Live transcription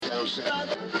no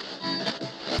sense.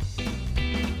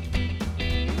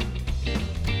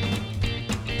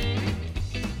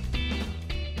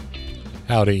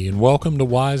 Howdy, and welcome to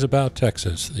Wise About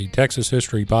Texas, the Texas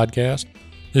History Podcast.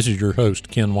 This is your host,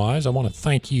 Ken Wise. I want to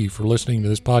thank you for listening to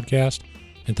this podcast,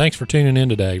 and thanks for tuning in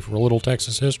today for a little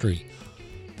Texas history.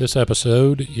 This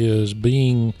episode is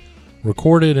being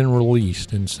recorded and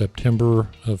released in September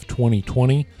of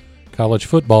 2020. College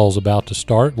football is about to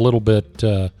start, a little bit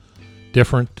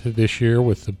different this year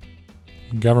with the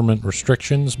government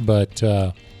restrictions, but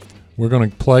we're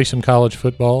going to play some college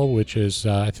football, which is,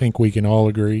 I think we can all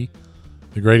agree,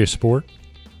 the greatest sport.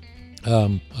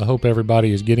 I hope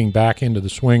everybody is getting back into the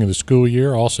swing of the school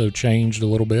year. Also changed a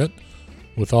little bit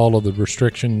with all of the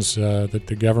restrictions that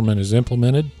the government has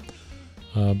implemented.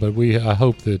 But I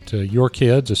hope that your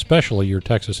kids, especially your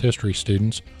Texas history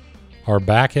students, are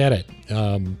back at it.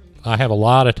 I have a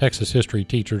lot of Texas history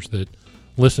teachers that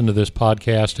listen to this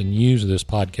podcast and use this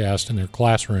podcast in their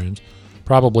classrooms,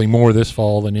 probably more this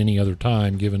fall than any other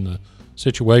time given the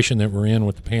situation that we're in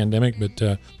with the pandemic. But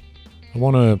I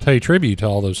want to pay tribute to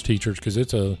all those teachers because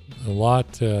it's a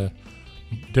lot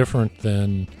different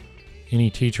than any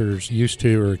teachers used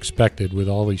to or expected with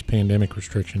all these pandemic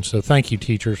restrictions. So thank you,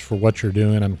 teachers, for what you're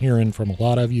doing. I'm hearing from a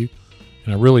lot of you,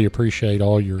 and I really appreciate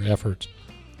all your efforts.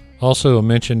 Also, a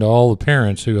mention to all the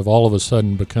parents who have all of a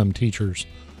sudden become teachers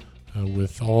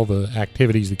with all the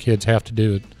activities the kids have to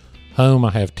do at home.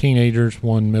 I have teenagers,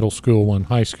 one middle school, one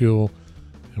high school,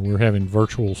 and we're having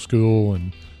virtual school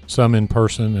and some in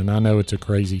person, and I know it's a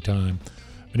crazy time.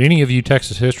 But any of you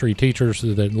Texas history teachers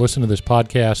that listen to this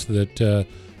podcast that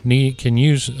can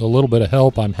use a little bit of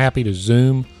help, I'm happy to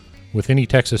Zoom with any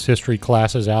Texas history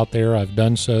classes out there. I've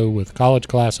done so with college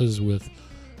classes, with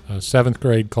 7th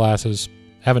grade classes.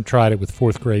 Haven't tried it with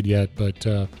 4th grade yet, but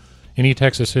any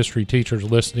Texas history teachers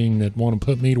listening that want to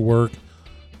put me to work,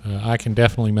 I can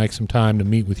definitely make some time to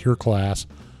meet with your class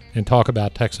and talk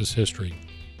about Texas history.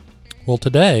 Well,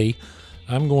 today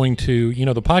I'm going to,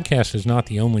 the podcast is not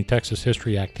the only Texas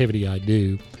history activity I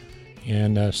do,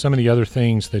 and some of the other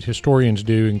things that historians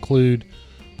do include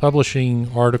publishing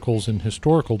articles in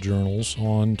historical journals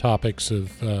on topics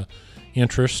of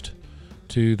interest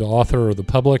to the author or the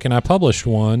public, and I published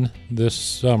one this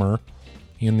summer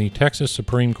in the Texas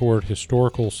Supreme Court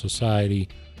Historical Society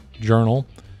Journal,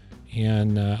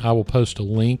 and I will post a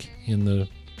link in the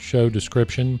show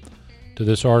description to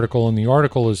this article, and the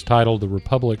article is titled The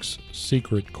Republic's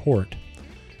Secret Court.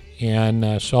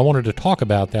 And so I wanted to talk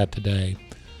about that today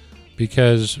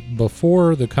because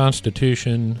before the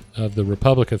Constitution of the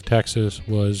Republic of Texas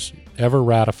was ever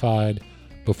ratified,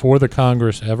 before the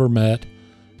Congress ever met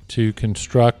to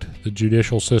construct the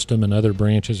judicial system and other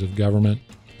branches of government,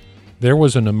 there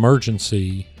was an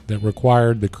emergency that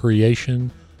required the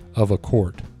creation of a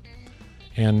court.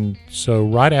 And so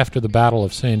right after the Battle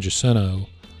of San Jacinto,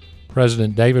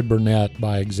 President David Burnett,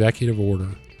 by executive order,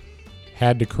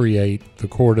 had to create the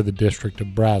Court of the District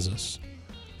of Brazos.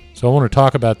 So I want to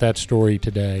talk about that story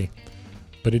today,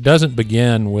 but it doesn't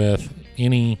begin with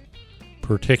any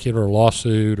particular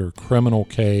lawsuit or criminal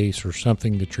case or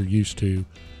something that you're used to.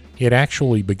 It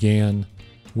actually began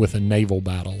with a naval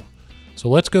battle. So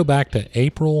let's go back to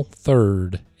April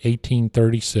 3rd,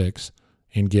 1836,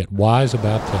 and get wise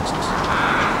about Texas.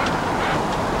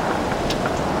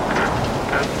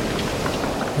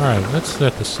 All right, let's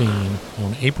set the scene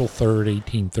on April 3rd,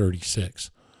 1836.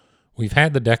 We've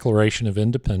had the Declaration of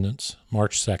Independence,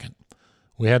 March 2nd.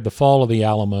 We had the fall of the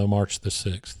Alamo, March the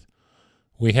 6th.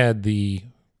 We had the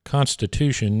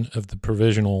Constitution of the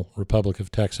Provisional Republic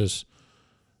of Texas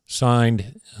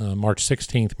signed March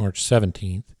 16th, March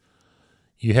 17th.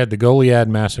 You had the Goliad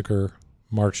Massacre,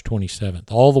 March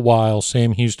 27th. All the while,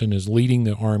 Sam Houston is leading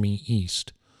the Army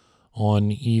east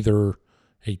on either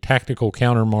a tactical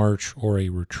countermarch or a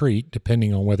retreat,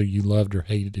 depending on whether you loved or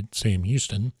hated Sam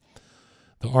Houston.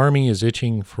 The Army is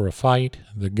itching for a fight.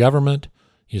 The government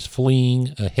is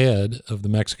fleeing ahead of the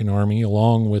Mexican Army,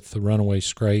 along with the runaway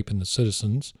scrape and the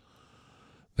citizens.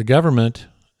 The government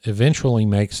eventually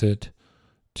makes it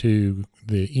to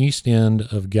the east end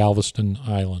of Galveston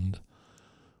Island.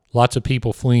 Lots of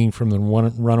people fleeing from the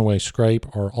runaway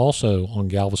scrape are also on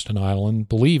Galveston Island,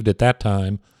 believed at that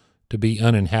time to be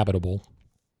uninhabitable.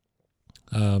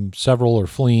 Several are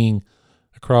fleeing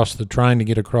trying to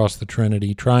get across the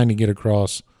Trinity, trying to get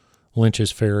across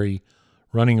Lynch's Ferry,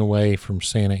 running away from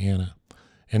Santa Ana.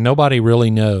 And nobody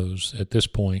really knows at this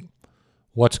point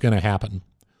what's going to happen.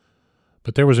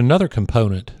 But there was another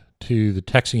component to the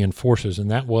Texian forces,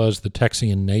 and that was the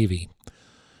Texian Navy.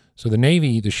 So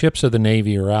the ships of the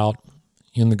Navy are out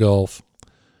in the Gulf,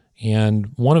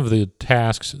 and one of the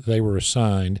tasks they were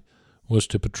assigned was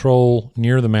to patrol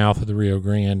near the mouth of the Rio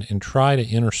Grande and try to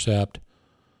intercept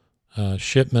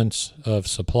shipments of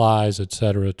supplies,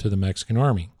 etc., to the Mexican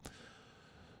Army.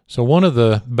 So one of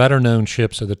the better-known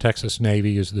ships of the Texas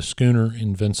Navy is the schooner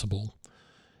Invincible,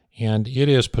 and it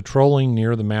is patrolling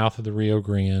near the mouth of the Rio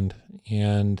Grande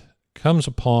and comes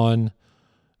upon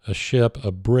a ship,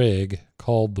 a brig,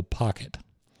 called the Pocket.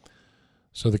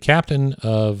 So the captain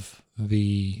of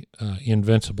the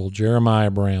Invincible, Jeremiah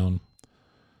Brown,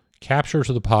 captures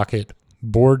the Pocket,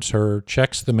 boards her,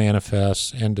 checks the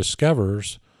manifests, and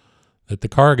discovers that the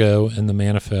cargo and the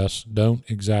manifests don't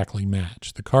exactly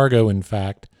match. The cargo, in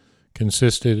fact,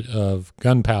 consisted of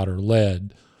gunpowder,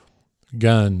 lead,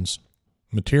 guns,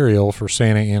 material for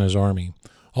Santa Anna's army.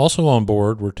 Also on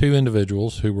board were two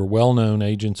individuals who were well-known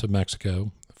agents of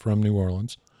Mexico from New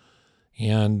Orleans,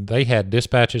 and they had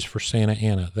dispatches for Santa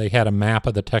Anna. They had a map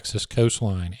of the Texas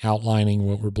coastline outlining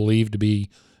what were believed to be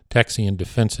Texian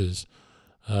defenses,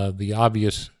 the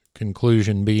obvious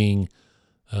conclusion being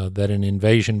that an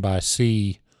invasion by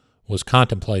sea was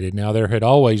contemplated. Now, there had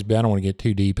always been, I don't want to get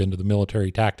too deep into the military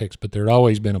tactics, but there had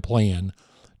always been a plan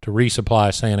to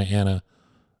resupply Santa Anna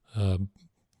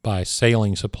by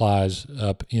sailing supplies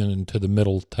up into the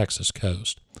middle Texas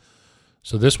coast.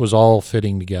 So this was all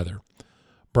fitting together.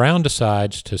 Brown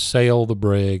decides to sail the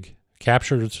brig,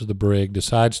 captures the brig,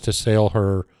 decides to sail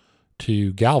her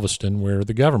to Galveston, where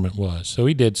the government was. So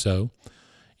he did so.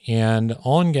 And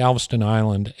on Galveston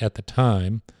Island at the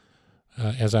time,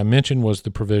 as I mentioned, was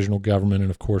the provisional government, and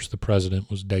of course the president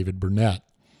was David Burnett.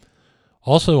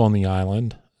 Also on the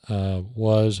island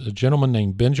was a gentleman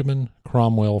named Benjamin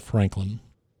Cromwell Franklin.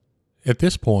 At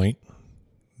this point,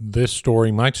 this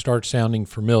story might start sounding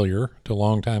familiar to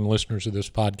longtime listeners of this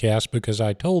podcast because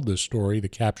I told this story, the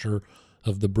capture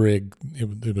of the brig.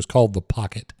 It was called the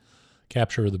Pocket,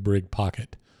 capture of the brig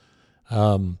Pocket.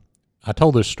 I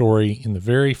told this story in the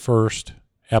very first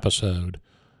episode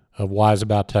of Wise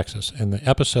About Texas, and the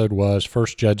episode was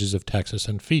First Judges of Texas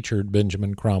and featured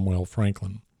Benjamin Cromwell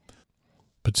Franklin.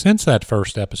 But since that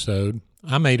first episode,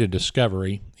 I made a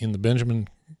discovery in the Benjamin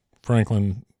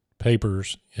Franklin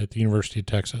papers at the University of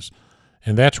Texas,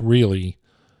 and that's really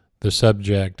the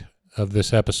subject of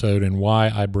this episode and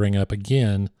why I bring up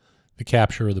again the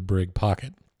capture of the brig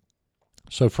Pocket.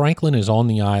 So Franklin is on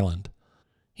the island.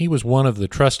 He was one of the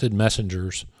trusted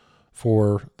messengers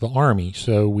for the Army,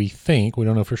 so we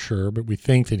don't know for sure, but we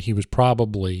think that he was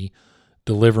probably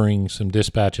delivering some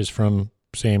dispatches from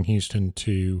Sam Houston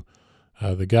to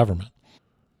the government.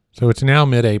 So it's now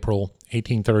mid-April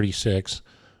 1836.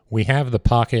 We have the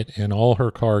Pocket and all her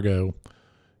cargo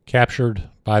captured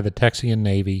by the Texian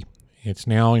Navy. It's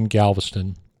now in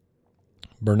Galveston.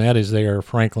 Burnett is there,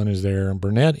 Franklin is there, and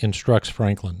Burnett instructs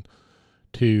Franklin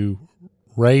to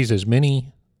raise as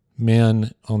many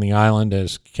men on the island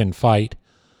as can fight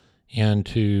and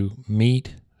to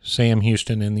meet Sam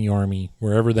Houston and the Army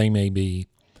wherever they may be,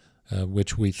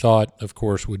 which we thought, of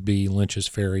course, would be Lynch's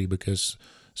Ferry because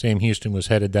Sam Houston was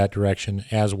headed that direction,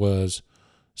 as was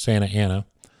Santa Anna.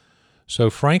 So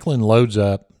Franklin loads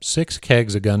up 6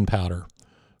 kegs of gunpowder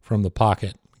from the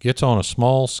Pocket, gets on a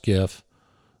small skiff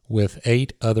with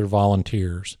 8 other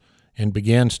volunteers, and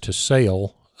begins to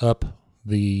sail up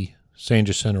the San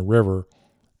Jacinto River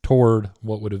toward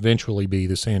what would eventually be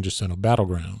the San Jacinto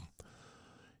battleground.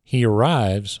 He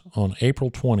arrives on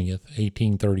April 20th,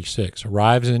 1836,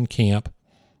 arrives in camp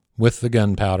with the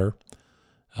gunpowder.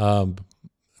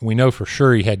 We know for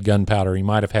sure he had gunpowder. He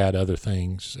might have had other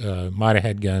things, might have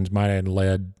had guns, might have had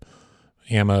lead,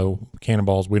 ammo,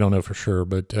 cannonballs. We don't know for sure,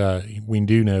 but we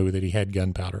do know that he had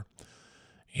gunpowder.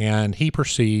 And he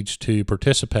proceeds to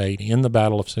participate in the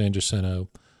Battle of San Jacinto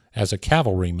as a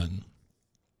cavalryman.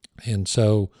 And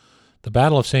so the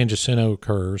Battle of San Jacinto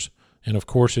occurs and, of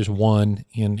course, is won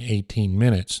in 18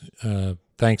 minutes,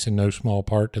 thanks in no small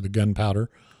part to the gunpowder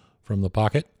from the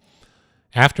Pocket.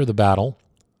 After the battle,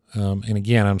 and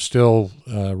again, I'm still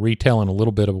retelling a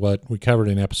little bit of what we covered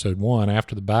in Episode 1.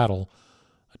 After the battle,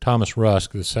 Thomas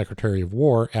Rusk, the Secretary of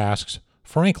War, asks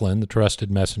Franklin, the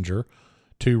trusted messenger,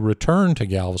 to return to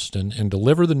Galveston and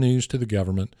deliver the news to the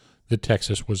government that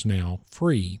Texas was now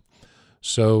free.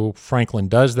 So Franklin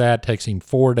does that. Takes him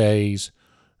 4 days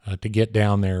to get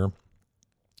down there,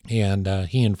 and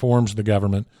he informs the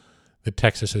government that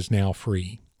Texas is now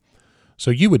free.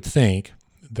 So you would think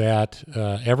that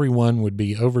everyone would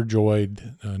be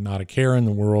overjoyed, not a care in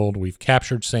the world. We've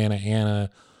captured Santa Anna.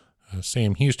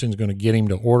 Sam Houston's going to get him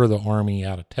to order the Army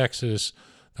out of Texas.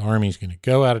 The Army's going to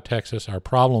go out of Texas. Our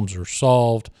problems are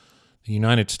solved. The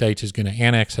United States is going to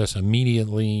annex us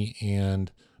immediately,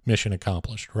 and mission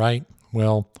accomplished, right?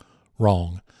 Well,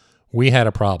 wrong. We had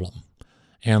a problem.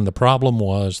 and the problem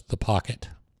was the pocket.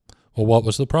 Well, what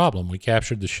was the problem? We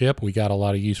captured the ship. We got a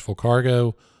lot of useful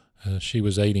cargo. She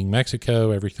was aiding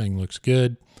Mexico. Everything looks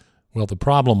good. Well, the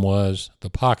problem was the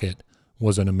pocket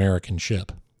was an American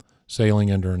ship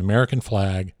sailing under an American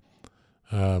flag.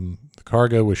 The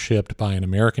cargo was shipped by an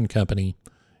American company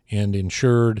and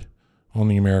insured on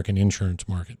the American insurance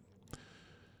market.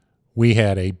 We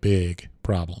had a big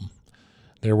problem.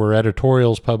 There were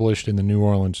editorials published in the New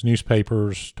Orleans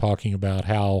newspapers talking about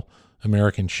how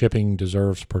American shipping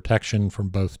deserves protection from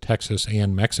both Texas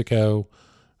and Mexico,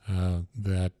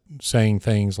 that saying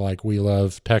things like, we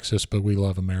love Texas, but we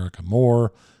love America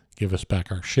more, give us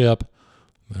back our ship,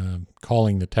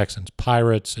 calling the Texans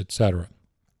pirates, etc.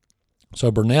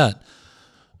 So Burnet,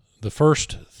 the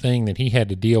first thing that he had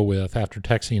to deal with after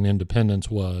Texian independence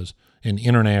was an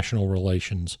international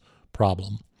relations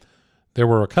problem. There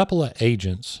were a couple of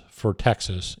agents for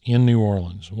Texas in New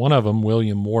Orleans. One of them,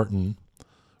 William Wharton,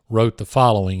 wrote the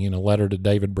following in a letter to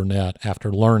David Burnet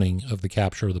after learning of the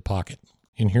capture of the pocket.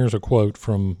 And here's a quote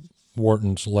from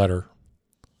Wharton's letter.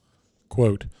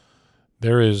 Quote,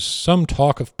 "There is some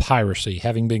talk of piracy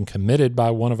having been committed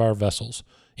by one of our vessels.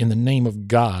 In the name of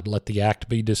God, let the act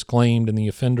be disclaimed and the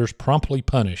offenders promptly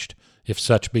punished, if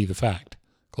such be the fact."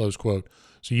 Close quote.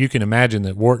 So you can imagine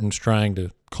that Wharton's trying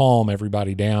to calm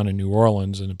everybody down in New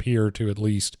Orleans and appear to at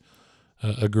least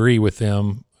agree with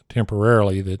them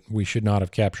temporarily that we should not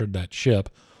have captured that ship.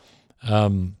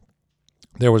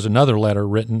 There was another letter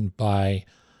written by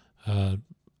a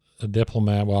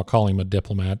diplomat, well, I'll call him a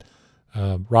diplomat,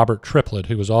 Robert Triplett,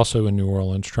 who was also in New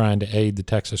Orleans trying to aid the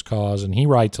Texas cause, and he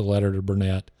writes a letter to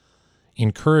Burnet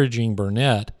encouraging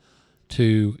Burnet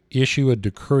to issue a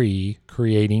decree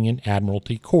creating an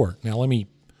admiralty court. Now, let me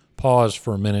pause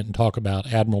for a minute and talk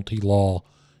about admiralty law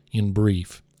in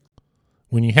brief.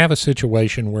 When you have a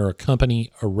situation where a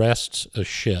company arrests a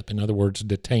ship, in other words,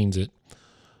 detains it,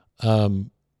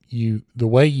 the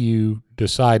way you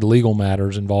decide legal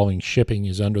matters involving shipping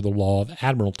is under the law of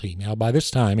admiralty. Now, by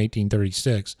this time,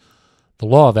 1836, the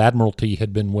law of admiralty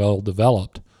had been well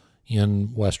developed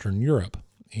in Western Europe,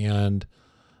 and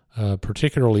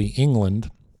particularly England.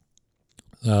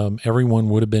 Everyone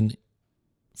would have been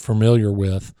familiar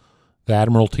with the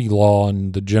admiralty law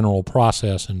and the general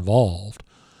process involved.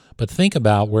 But think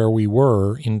about where we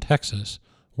were in Texas.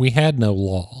 We had no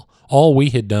law. All we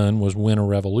had done was win a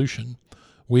revolution.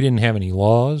 We didn't have any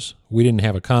laws. We didn't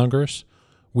have a Congress.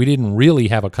 We didn't really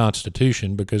have a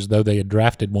constitution because though they had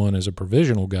drafted one as a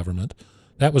provisional government,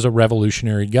 that was a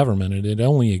revolutionary government, and it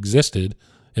only existed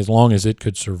as long as it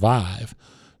could survive.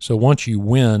 So once you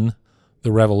win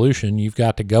the revolution, you've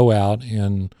got to go out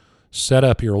and set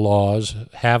up your laws,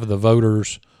 have the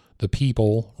voters, the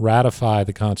people, ratify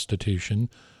the Constitution,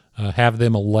 have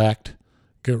them elect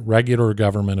regular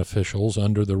government officials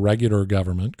under the regular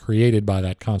government created by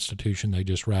that Constitution they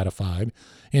just ratified,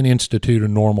 and institute a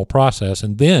normal process,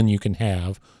 and then you can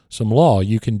have some law.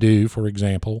 You can do, for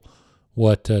example,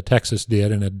 what Texas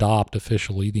did and adopt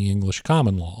officially the English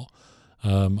common law,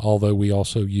 although we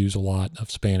also use a lot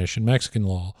of Spanish and Mexican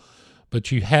law.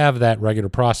 But you have that regular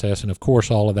process, and of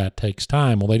course all of that takes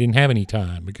time. Well, they didn't have any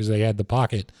time because they had the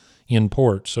pocket in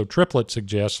port. So Triplett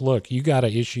suggests, look, you got to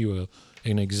issue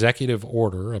an executive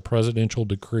order, a presidential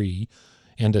decree,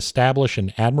 and establish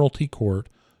an admiralty court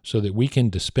so that we can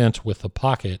dispense with the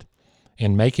pocket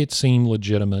and make it seem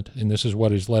legitimate. And this is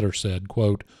what his letter said,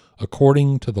 quote,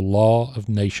 "according to the law of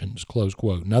nations," close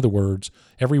quote. In other words,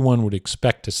 everyone would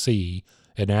expect to see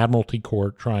an admiralty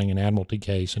court trying an admiralty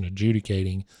case and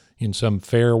adjudicating in some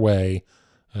fair way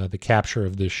the capture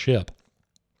of this ship.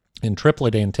 And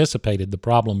Triplett anticipated the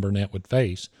problem Burnet would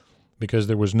face because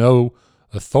there was no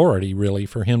authority really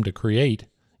for him to create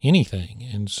anything.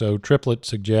 And so Triplett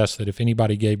suggests that if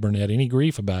anybody gave Burnet any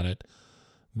grief about it,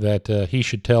 that he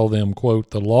should tell them,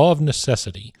 quote, "the law of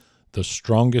necessity, the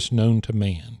strongest known to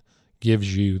man,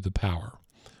 gives you the power,"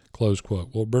 close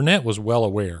quote. Well, Burnet was well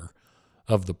aware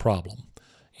of the problem.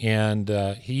 And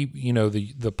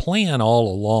the plan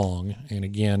all along, and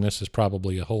again, this is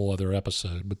probably a whole other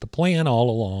episode, but the plan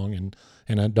all along,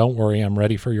 and don't worry, I'm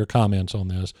ready for your comments on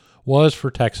this, was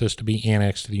for Texas to be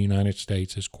annexed to the United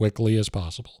States as quickly as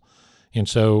possible. And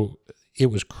so it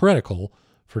was critical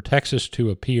for Texas to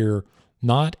appear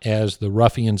not as the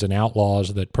ruffians and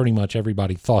outlaws that pretty much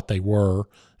everybody thought they were,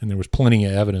 and there was plenty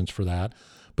of evidence for that,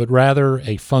 but rather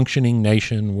a functioning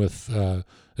nation with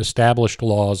established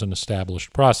laws and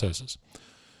established processes.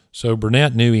 So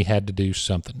Burnet knew he had to do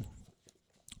something.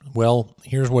 Well,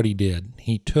 here's what he did.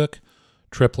 He took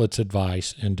Triplett's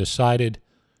advice and decided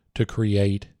to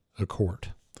create a court.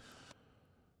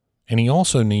 And he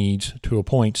also needs to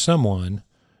appoint someone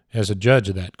as a judge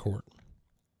of that court.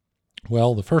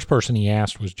 Well, the first person he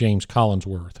asked was James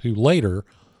Collinsworth, who later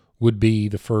would be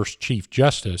the first Chief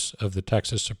Justice of the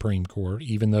Texas Supreme Court,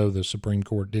 even though the Supreme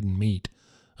Court didn't meet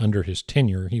under his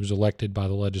tenure. He was elected by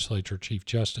the legislature Chief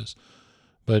Justice.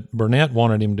 But Burnett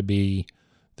wanted him to be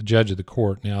the judge of the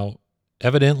court. Now,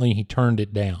 evidently he turned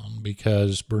it down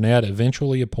because Burnett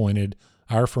eventually appointed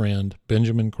our friend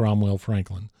Benjamin Cromwell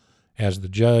Franklin as the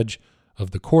judge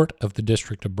of the Court of the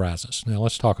District of Brazos. Now,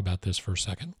 let's talk about this for a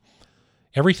second.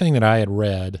 Everything that I had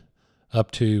read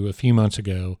up to a few months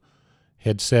ago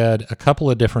had said a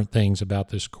couple of different things about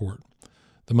this court.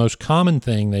 The most common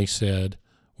thing they said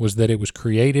was that it was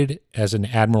created as an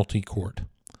admiralty court,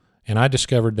 and I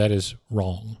discovered that is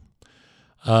wrong.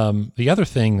 The other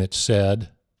thing that's said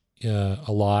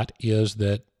a lot is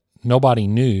that nobody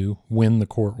knew when the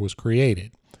court was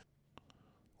created.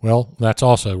 Well, that's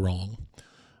also wrong.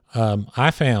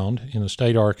 I found in the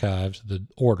state archives the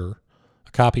order,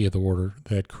 a copy of the order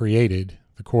that created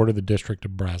the Court of the District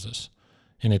of Brazos,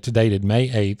 and it's dated May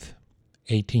 8th,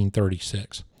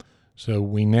 1836. So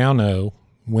we now know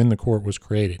when the court was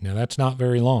created. Now, that's not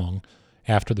very long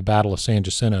after the Battle of San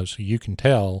Jacinto, so you can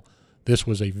tell this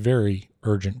was a very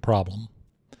urgent problem.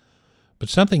 But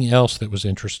something else that was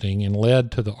interesting and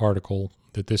led to the article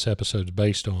that this episode is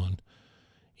based on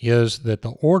is that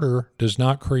the order does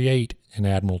not create an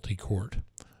admiralty court.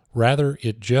 Rather,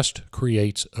 it just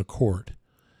creates a court.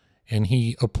 And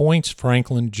he appoints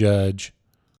Franklin judge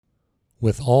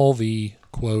with all the,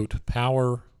 quote,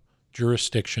 power,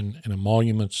 jurisdiction, and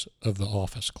emoluments of the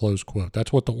office, close quote.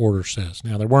 That's what the order says.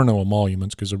 Now, there were no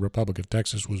emoluments because the Republic of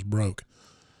Texas was broke.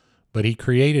 But he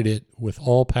created it with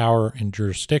all power and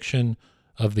jurisdiction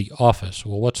of the office.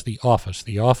 Well, what's the office?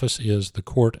 The office is the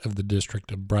Court of the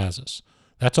District of Brazos.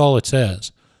 That's all it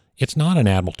says. It's not an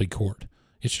admiralty court.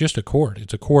 It's just a court.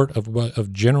 It's a court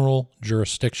of general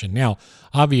jurisdiction. Now,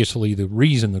 obviously, the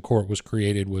reason the court was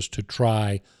created was to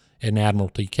try an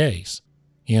admiralty case,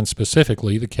 and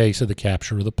specifically the case of the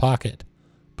capture of the Pocket.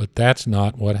 But that's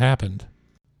not what happened.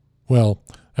 Well,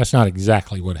 that's not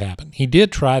exactly what happened. He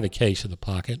did try the case of the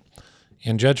Pocket,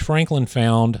 and Judge Franklin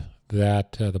found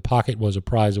that the Pocket was a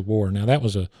prize of war. Now, that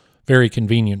was a very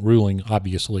convenient ruling,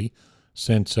 obviously,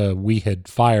 since we had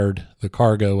fired the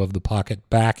cargo of the Pocket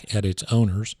back at its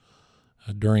owners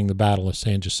during the Battle of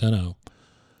San Jacinto.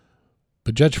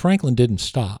 But Judge Franklin didn't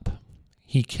stop.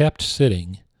 He kept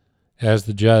sitting as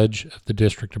the judge of the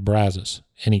District of Brazos,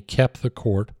 and he kept the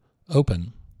court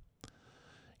open.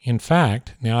 In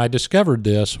fact, now I discovered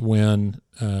this when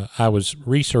I was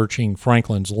researching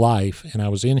Franklin's life, and I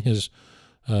was in his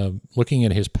looking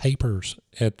at his papers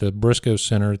at the Briscoe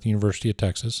Center at the University of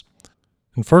Texas.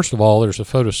 And first of all, there's a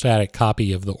photostatic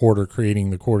copy of the order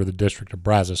creating the Court of the District of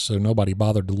Brazos, so nobody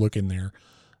bothered to look in there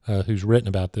who's written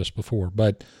about this before.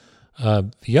 But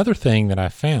the other thing that I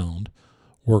found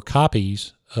were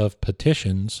copies of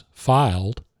petitions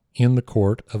filed in the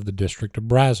Court of the District of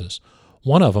Brazos.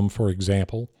 One of them, for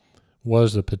example,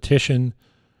 was the petition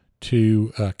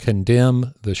to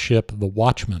condemn the ship the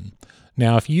Watchman.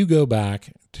 Now, if you go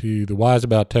back to the Wise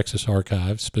About Texas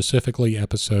archives, specifically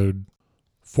episode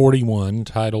 41,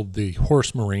 titled The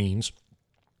Horse Marines,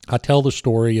 I tell the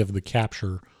story of the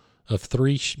capture of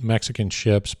 3 Mexican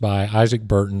ships by Isaac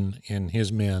Burton and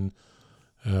his men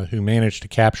who managed to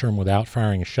capture them without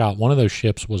firing a shot. One of those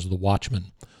ships was the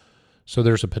Watchman. So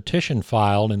there's a petition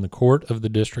filed in the Court of the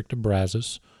District of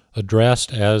Brazos,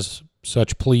 addressed as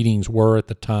such pleadings were at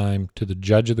the time to the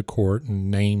judge of the court, and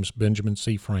names Benjamin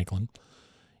C. Franklin,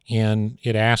 and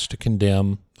it asked to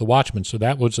condemn the Watchman. So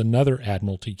that was another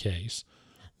admiralty case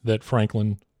that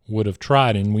Franklin would have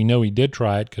tried, and we know he did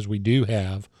try it because we do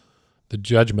have the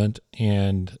judgment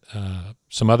and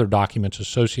some other documents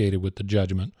associated with the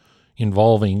judgment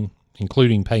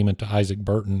including payment to Isaac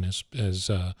Burton as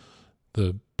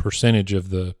the percentage of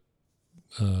the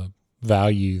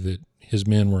value that his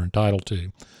men were entitled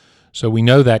to. So we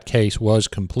know that case was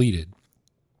completed,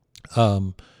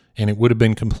 and it would have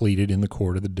been completed in the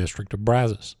Court of the District of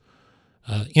Brazos.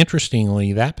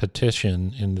 Interestingly, that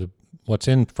petition, what's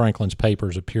in Franklin's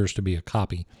papers appears to be a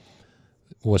copy,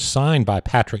 was signed by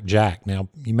Patrick Jack. Now,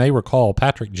 you may recall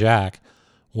Patrick Jack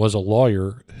was a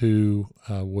lawyer who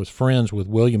was friends with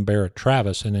William Barrett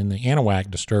Travis, and in the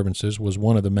Anahuac disturbances was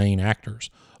one of the main actors,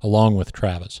 along with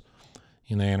Travis,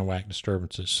 in the Anahuac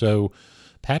disturbances. So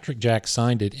Patrick Jack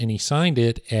signed it, and he signed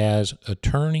it as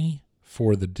attorney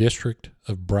for the District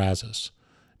of Brazos.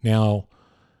 Now,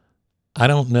 I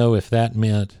don't know if that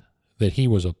meant that he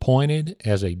was appointed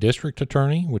as a district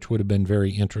attorney, which would have been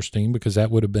very interesting because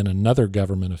that would have been another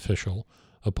government official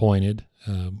appointed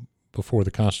before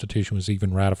the Constitution was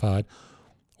even ratified,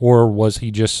 or was he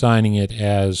just signing it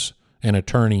as an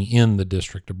attorney in the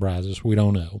District of Brazos. We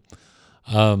don't know.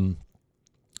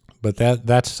 But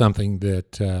that's something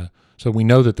that, so we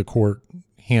know that the court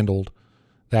handled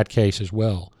that case as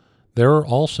well. There are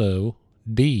also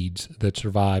deeds that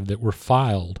survived that were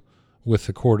filed with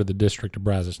the court of the District of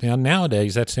Brazos. Now,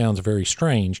 nowadays, that sounds very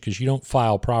strange because you don't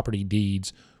file property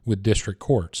deeds with district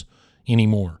courts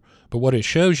anymore. But what it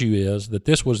shows you is that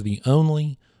this was the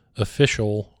only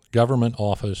official government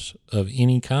office of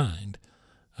any kind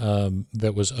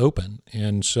that was open,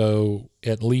 and so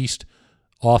at least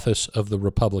office of the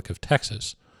Republic of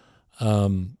Texas.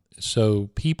 So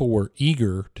people were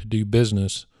eager to do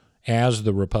business as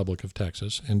the Republic of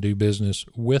Texas and do business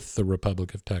with the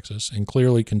Republic of Texas, and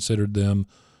clearly considered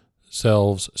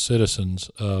themselves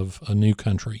citizens of a new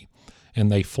country.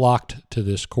 And they flocked to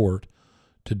this court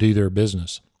to do their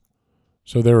business.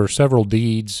 So there are several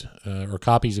deeds or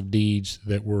copies of deeds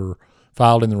that were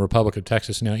filed in the Republic of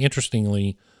Texas. Now,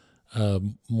 interestingly,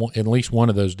 at least one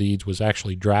of those deeds was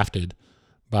actually drafted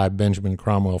by Benjamin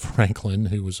Cromwell Franklin,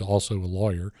 who was also a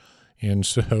lawyer. And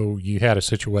so you had a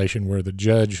situation where the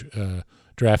judge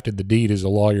drafted the deed as a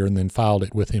lawyer and then filed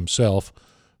it with himself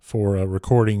for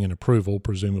recording and approval,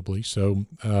 presumably. So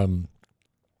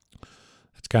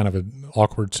it's kind of an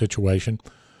awkward situation.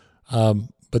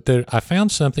 But I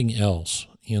found something else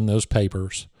in those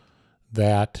papers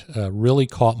that really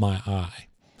caught my eye,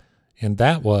 and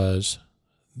that was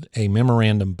a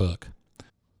memorandum book.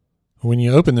 When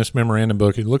you open this memorandum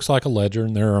book, it looks like a ledger,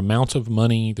 and there are amounts of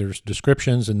money, there's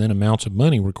descriptions, and then amounts of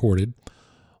money recorded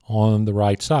on the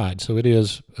right side. So it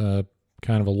is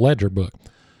kind of a ledger book.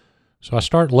 So I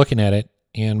start looking at it,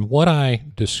 and what I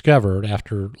discovered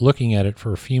after looking at it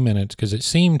for a few minutes, because it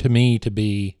seemed to me to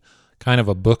be kind of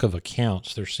a book of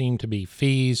accounts. There seemed to be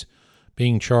fees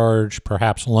being charged,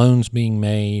 perhaps loans being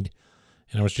made,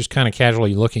 and I was just kind of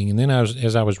casually looking. And then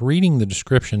as I was reading the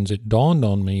descriptions, it dawned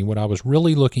on me what I was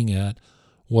really looking at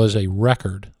was a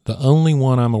record, the only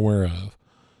one I'm aware of,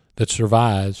 that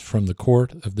survives from the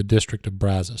court of the District of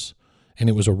Brazos. And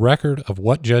it was a record of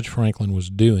what Judge Franklin was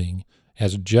doing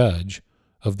as judge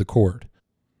of the court.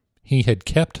 He had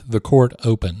kept the court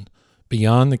open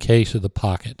beyond the case of the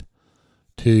pocket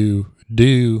to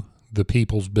do the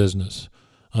people's business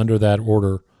under that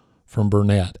order from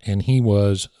Burnett, and he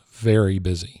was very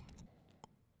busy.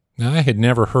 Now, I had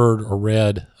never heard or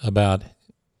read about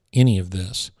any of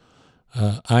this.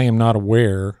 I am not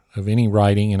aware of any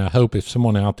writing, and I hope if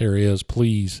someone out there is,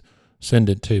 please send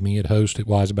it to me at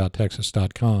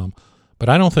host@wiseabouttexas.com. But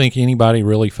I don't think anybody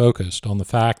really focused on the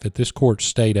fact that this court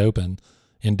stayed open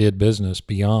and did business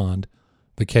beyond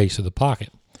the case of the pocket.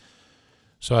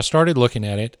 So I started looking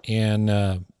at it,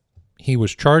 and he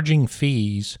was charging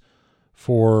fees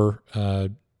for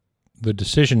the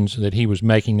decisions that he was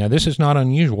making. Now, this is not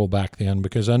unusual back then,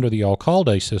 because under the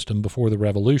alcalde system before the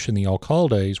revolution, the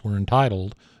alcaldes were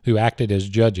entitled, who acted as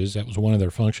judges, that was one of their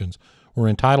functions, were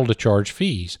entitled to charge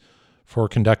fees for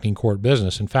conducting court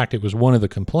business. In fact, it was one of the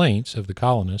complaints of the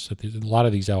colonists that a lot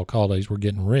of these alcaldes were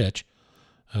getting rich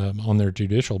on their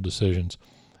judicial decisions.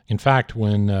 In fact,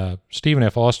 when Stephen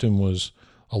F. Austin was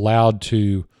allowed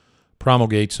to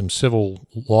promulgate some civil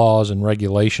laws and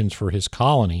regulations for his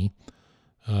colony,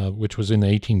 which was in the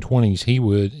 1820s,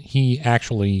 he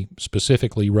actually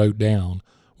specifically wrote down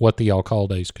what the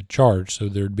alcaldes could charge, so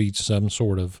there'd be some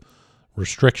sort of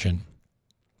restriction.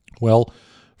 Well,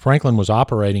 Franklin was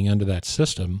operating under that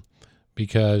system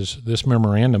because this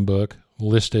memorandum book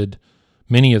listed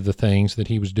many of the things that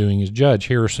he was doing as judge.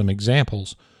 Here are some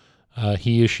examples.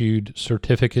 He issued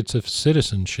certificates of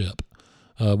citizenship.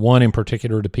 One in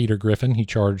particular to Peter Griffin, he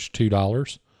charged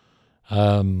 $2.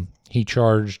 He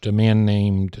charged a man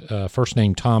named, first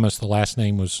name Thomas, the last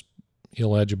name was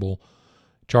illegible,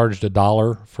 charged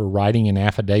 $1 for writing an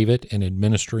affidavit and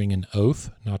administering an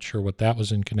oath. Not sure what that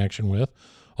was in connection with,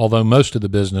 although most of the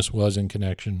business was in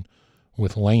connection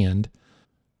with land.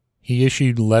 He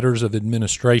issued letters of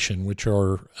administration, which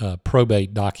are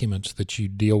probate documents that you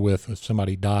deal with if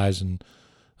somebody dies and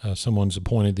someone's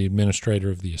appointed the administrator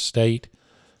of the estate.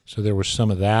 So there was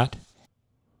some of that.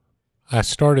 I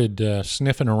started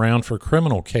sniffing around for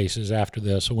criminal cases after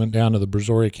this. I went down to the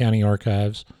Brazoria County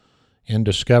Archives and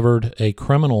discovered a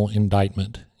criminal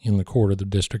indictment in the court of the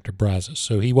District of Brazos.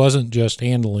 So he wasn't just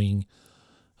handling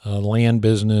land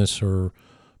business or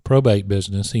probate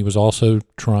business. He was also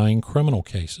trying criminal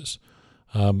cases.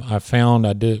 I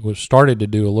started to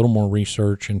do a little more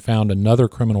research and found another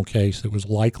criminal case that was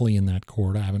likely in that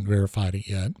court. I haven't verified it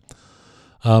yet.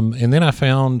 And then I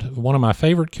found one of my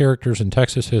favorite characters in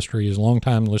Texas history, as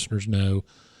longtime listeners know,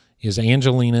 is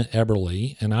Angelina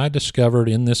Eberly. And I discovered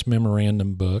in this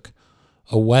memorandum book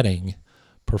a wedding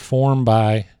performed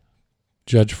by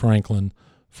Judge Franklin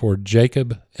for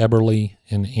Jacob Eberly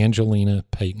and Angelina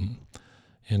Payton.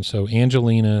 And so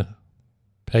Angelina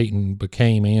Payton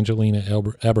became Angelina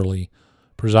Eberly,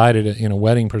 presided in a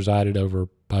wedding presided over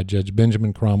by Judge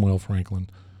Benjamin Cromwell Franklin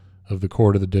of the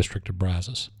Court of the District of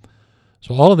Brazos.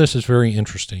 So all of this is very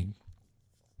interesting.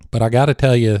 But I got to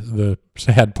tell you the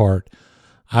sad part.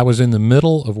 I was in the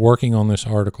middle of working on this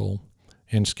article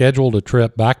and scheduled a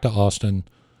trip back to Austin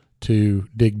to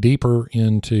dig deeper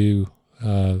into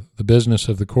the business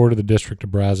of the Court of the District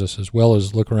of Brazos, as well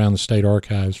as look around the state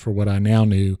archives for what I now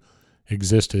knew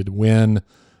existed when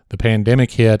the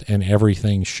pandemic hit and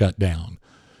everything shut down.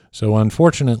 So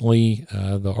unfortunately,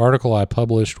 the article I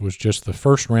published was just the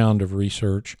first round of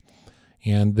research,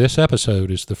 and this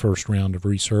episode is the first round of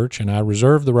research, and I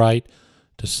reserve the right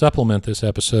to supplement this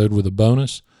episode with a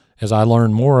bonus as I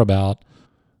learn more about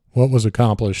what was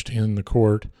accomplished in the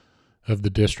Court of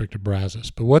the District of Brazos.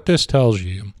 But what this tells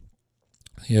you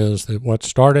is that what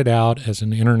started out as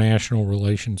an international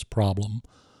relations problem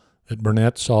that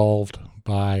Burnett solved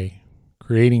by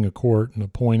creating a court and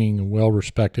appointing a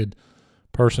well-respected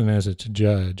person as its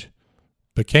judge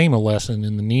became a lesson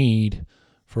in the need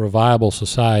for a viable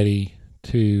society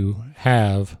to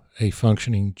have a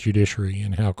functioning judiciary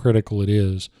and how critical it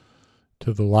is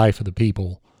to the life of the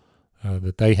people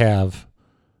that they have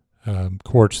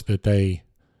courts that they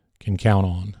can count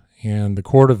on. And the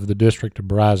Court of the District of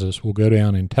Brazos will go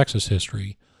down in Texas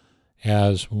history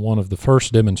as one of the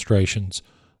first demonstrations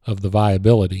of the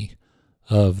viability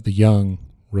of the young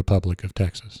Republic of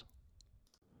Texas.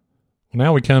 Well,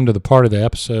 now we come to the part of the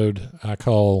episode I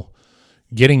call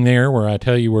Getting There, where I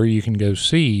tell you where you can go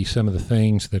see some of the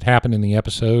things that happened in the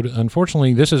episode.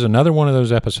 Unfortunately, this is another one of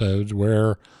those episodes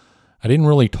where I didn't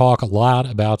really talk a lot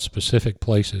about specific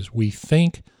places. We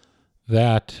think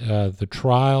that the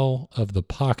trial of the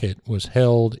Pocket was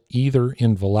held either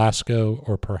in Velasco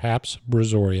or perhaps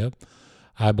Brazoria.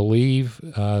 I believe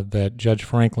that Judge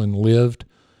Franklin lived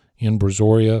in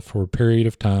Brazoria for a period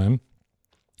of time.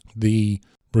 The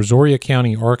Brazoria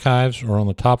County Archives are on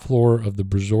the top floor of the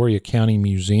Brazoria County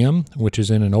Museum, which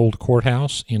is in an old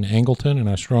courthouse in Angleton, and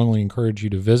I strongly encourage you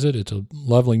to visit. It's a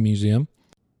lovely museum.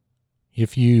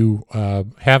 If you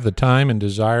have the time and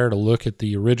desire to look at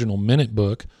the original minute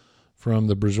book from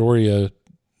the Brazoria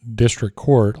District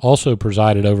Court, also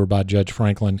presided over by Judge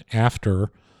Franklin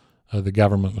after the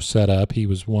government was set up. He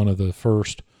was one of the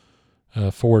first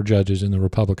 4 judges in the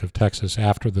Republic of Texas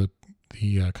after the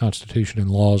Constitution and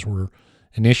laws were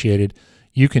initiated.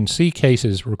 You can see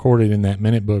cases recorded in that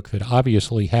minute book that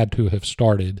obviously had to have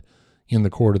started in the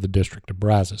Court of the District of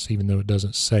Brazos, even though it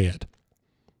doesn't say it.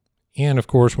 And, of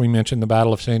course, we mentioned the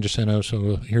Battle of San Jacinto,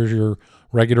 so here's your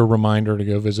regular reminder to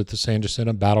go visit the San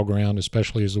Jacinto battleground,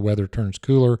 especially as the weather turns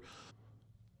cooler.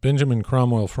 Benjamin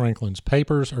Cromwell Franklin's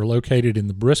papers are located in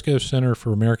the Briscoe Center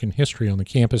for American History on the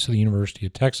campus of the University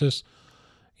of Texas,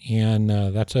 and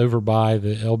that's over by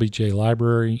the LBJ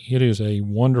Library. It is a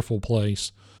wonderful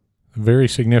place, a very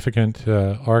significant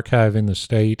archive in the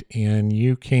state, and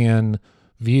you can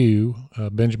view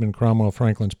Benjamin Cromwell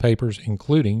Franklin's papers,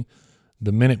 including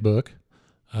the minute book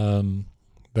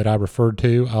that I referred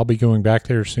to. I'll be going back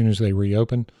there as soon as they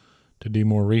reopen to do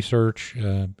more research.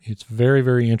 It's very,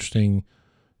 very interesting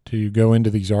to go into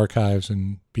these archives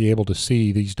and be able to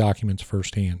see these documents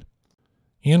firsthand.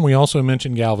 And we also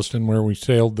mentioned Galveston, where we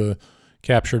sailed the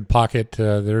captured Pocket.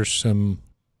 There's some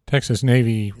Texas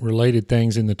Navy-related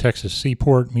things in the Texas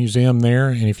Seaport Museum there.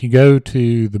 And if you go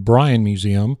to the Bryan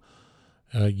Museum,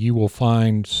 you will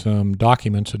find some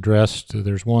documents addressed.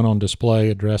 There's one on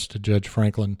display addressed to Judge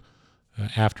Franklin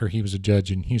after he was a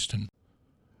judge in Houston.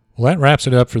 Well, that wraps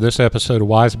it up for this episode of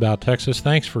Wise About Texas.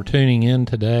 Thanks for tuning in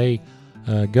today.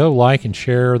 Go like and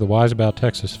share the Wise About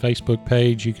Texas Facebook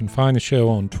page. You can find the show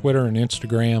on Twitter and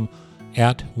Instagram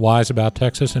at Wise About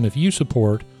Texas. And if you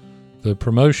support the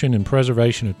promotion and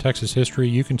preservation of Texas history,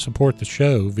 you can support the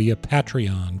show via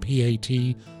Patreon,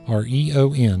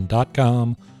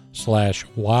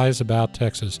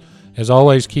 patreon.com/wiseabouttexas. As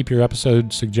always, keep your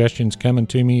episode suggestions coming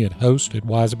to me at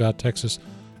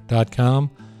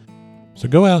host@wiseabouttexas.com. So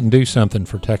go out and do something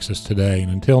for Texas today.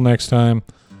 And until next time,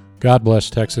 God bless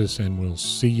Texas, and we'll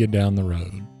see you down the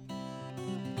road.